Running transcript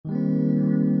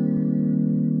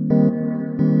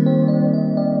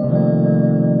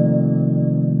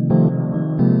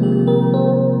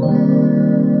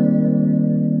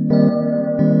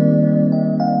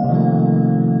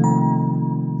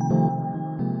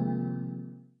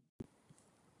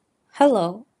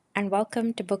Hello, and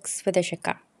welcome to Books with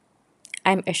Ishika.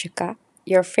 I'm Ishika,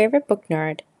 your favorite book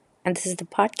nerd, and this is the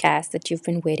podcast that you've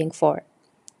been waiting for.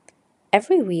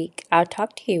 Every week, I'll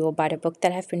talk to you about a book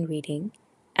that I've been reading,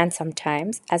 and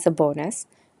sometimes, as a bonus,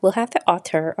 we'll have the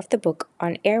author of the book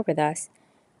on air with us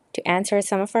to answer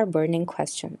some of our burning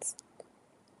questions.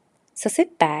 So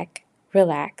sit back,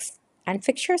 relax, and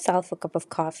fix yourself a cup of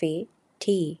coffee,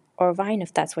 tea, or wine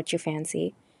if that's what you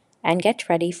fancy, and get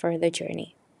ready for the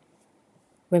journey.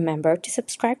 Remember to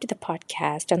subscribe to the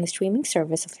podcast on the streaming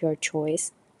service of your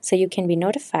choice so you can be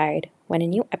notified when a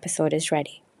new episode is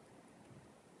ready.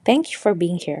 Thank you for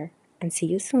being here and see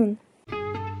you soon.